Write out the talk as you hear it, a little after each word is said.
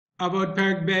Avot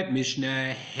Perek Bet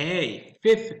Mishnah Hey,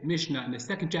 fifth Mishnah in the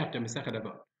second chapter, Masechet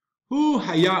Avot. Hu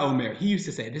Haya Omer. He used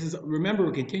to say. This is, remember,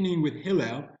 we're continuing with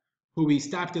Hillel, who we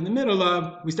stopped in the middle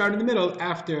of. We started in the middle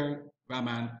after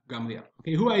Raman Gamliel.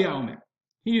 Okay, Hu Haya Omer.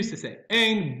 He used to say,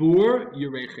 Ein Bur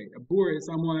Yerechet. A Bur is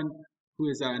someone who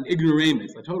is an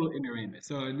ignoramus, a total ignoramus.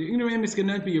 So the ignoramus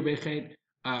cannot be Yerechet,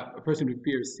 a person who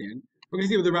fears sin. We're going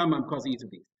to see what the Rambam calls each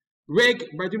of these. Reg,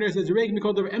 Bartuner says, Reg, we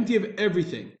call them empty of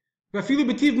everything. He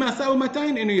doesn't know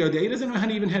how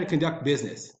to conduct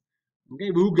business. Okay,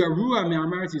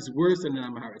 is worse than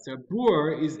an Amaharet. So a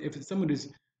bur is if someone who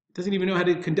doesn't even know how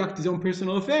to conduct his own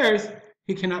personal affairs,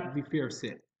 he cannot be fear of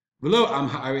sin. Below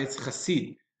Amaharetz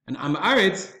Chasid. An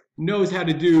Amaharetz knows how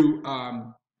to do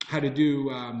Baki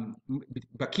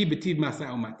B'tiv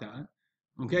Masa'u Matan.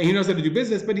 Okay, he knows how to do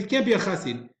business, but he can't be a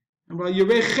Chasid. And while you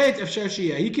can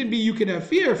have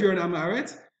fear if you're an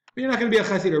Amaharetz. But you're not going to be a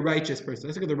chassid, a righteous person.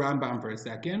 Let's look at the Rambam for a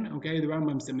second. Okay, the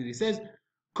Rambam simply says,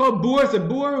 "Kol bur is a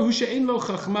bur who she'en lo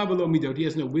chachma v'lo midot." He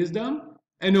has no wisdom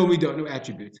and no midot, no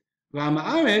attributes.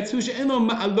 V'ha'ma'aretz hu she'en lo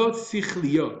ma'alot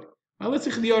sichliot. Ma'alot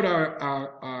sichliot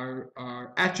are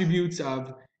attributes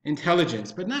of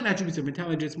intelligence, but not attributes of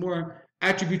intelligence, more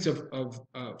attributes of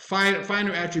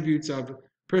finer attributes of a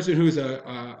person who is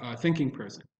a thinking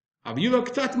person. But he has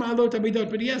some ma'alot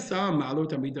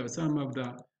midot, some of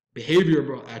the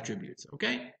behavioral attributes,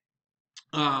 okay?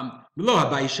 The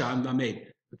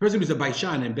person who's a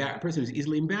baishan, a person who's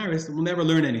easily embarrassed, will never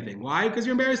learn anything. Why? Because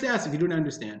you're embarrassed to ask if you don't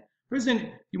understand.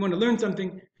 Person, you want to learn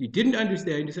something, if you didn't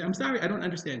understand, you say, I'm sorry, I don't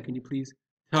understand. Can you please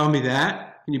tell me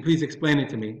that? Can you please explain it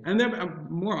to me? And I'm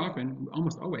more often,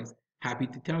 almost always, happy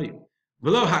to tell you.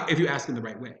 If you ask in the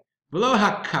right way. V'lo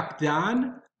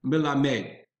ha-kapdan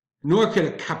melamed. Nor could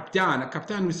a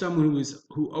kaptan is someone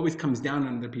who always comes down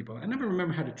on other people. I never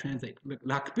remember how to translate.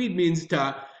 Lakpid means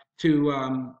to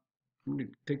let me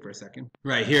think for a second.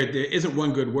 Right here, there isn't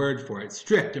one good word for it.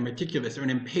 Strict or meticulous or an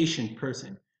impatient person.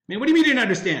 I mean, what do you mean you didn't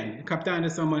understand? A kaptan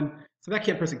is someone, so that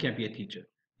person can't be a teacher.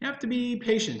 You have to be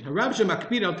patient. Harab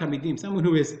shemakpid al tamidim, someone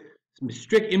who is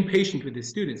strict, impatient with his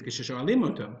students.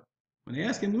 When they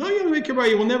ask him,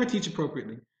 you will never teach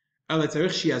appropriately. You have to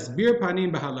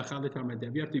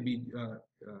be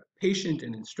patient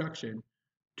in instruction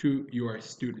to your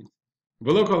students.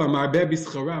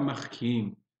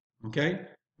 Okay?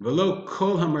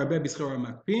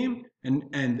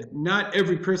 And not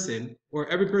every person, or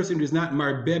every person who is not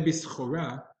marbe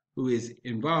bischora, who is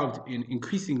involved in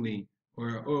increasingly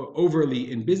or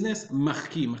overly in business,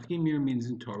 machkim. Machkim here means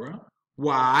in Torah.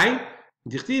 Why?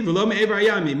 Moshe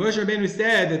Rabbeinu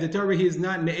said that the Torah is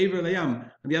not me'ever layam,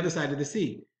 on the other side of the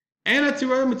sea. So if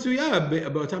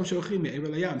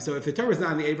the Torah is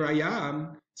not in the Ever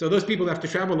Hayam, so those people have to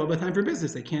travel all the time for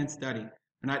business. They can't study. They're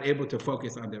not able to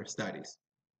focus on their studies.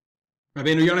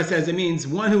 Rabbeinu Yonah says it means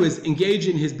one who is engaged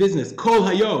in his business, kol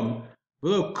hayom,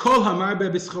 kol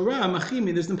hamarbe b'schora machim.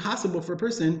 It's impossible for a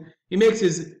person. He makes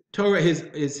his Torah, he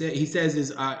says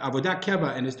his avodat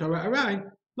keva and his Torah arai.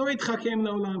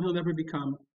 He'll never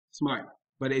become smart.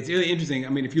 But it's really interesting. I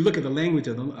mean, if you look at the language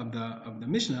of the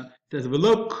Mishnah, it says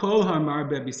v'lo kol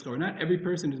hamarbe b'schora. Not every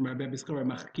person who's marbe b'schora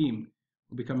machkim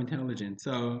will become intelligent.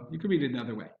 So you could read it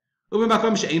another way. In a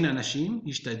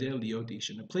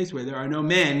place where there are no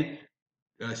men,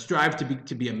 strive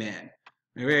to be a man.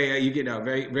 You get a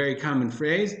very, very common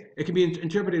phrase. It can be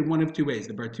interpreted one of two ways.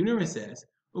 The Bartuner says,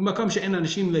 when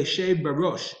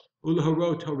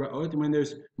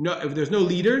if there's no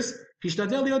leaders, try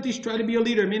to be a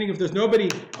leader. Meaning if there's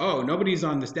nobody's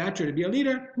on the stature to be a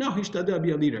leader, no, be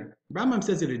a leader. Rambam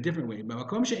says it a different way.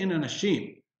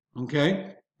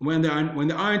 Okay? When there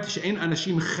aren't she'en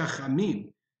anashim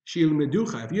chachamim, if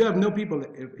you have no people,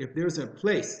 if there's a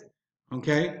place,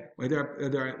 okay, where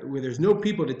there's no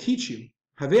people to teach you,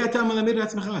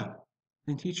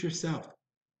 then teach yourself.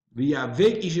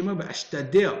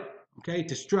 Okay,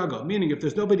 to struggle. Meaning, if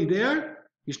there's nobody there,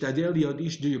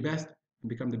 do your best and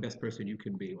become the best person you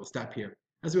can be. We'll stop here.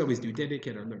 As we always do,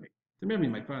 dedicate our learning. Remember,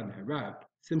 my father, Rav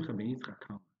Simcha Ben Yitzchak.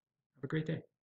 Have a great day.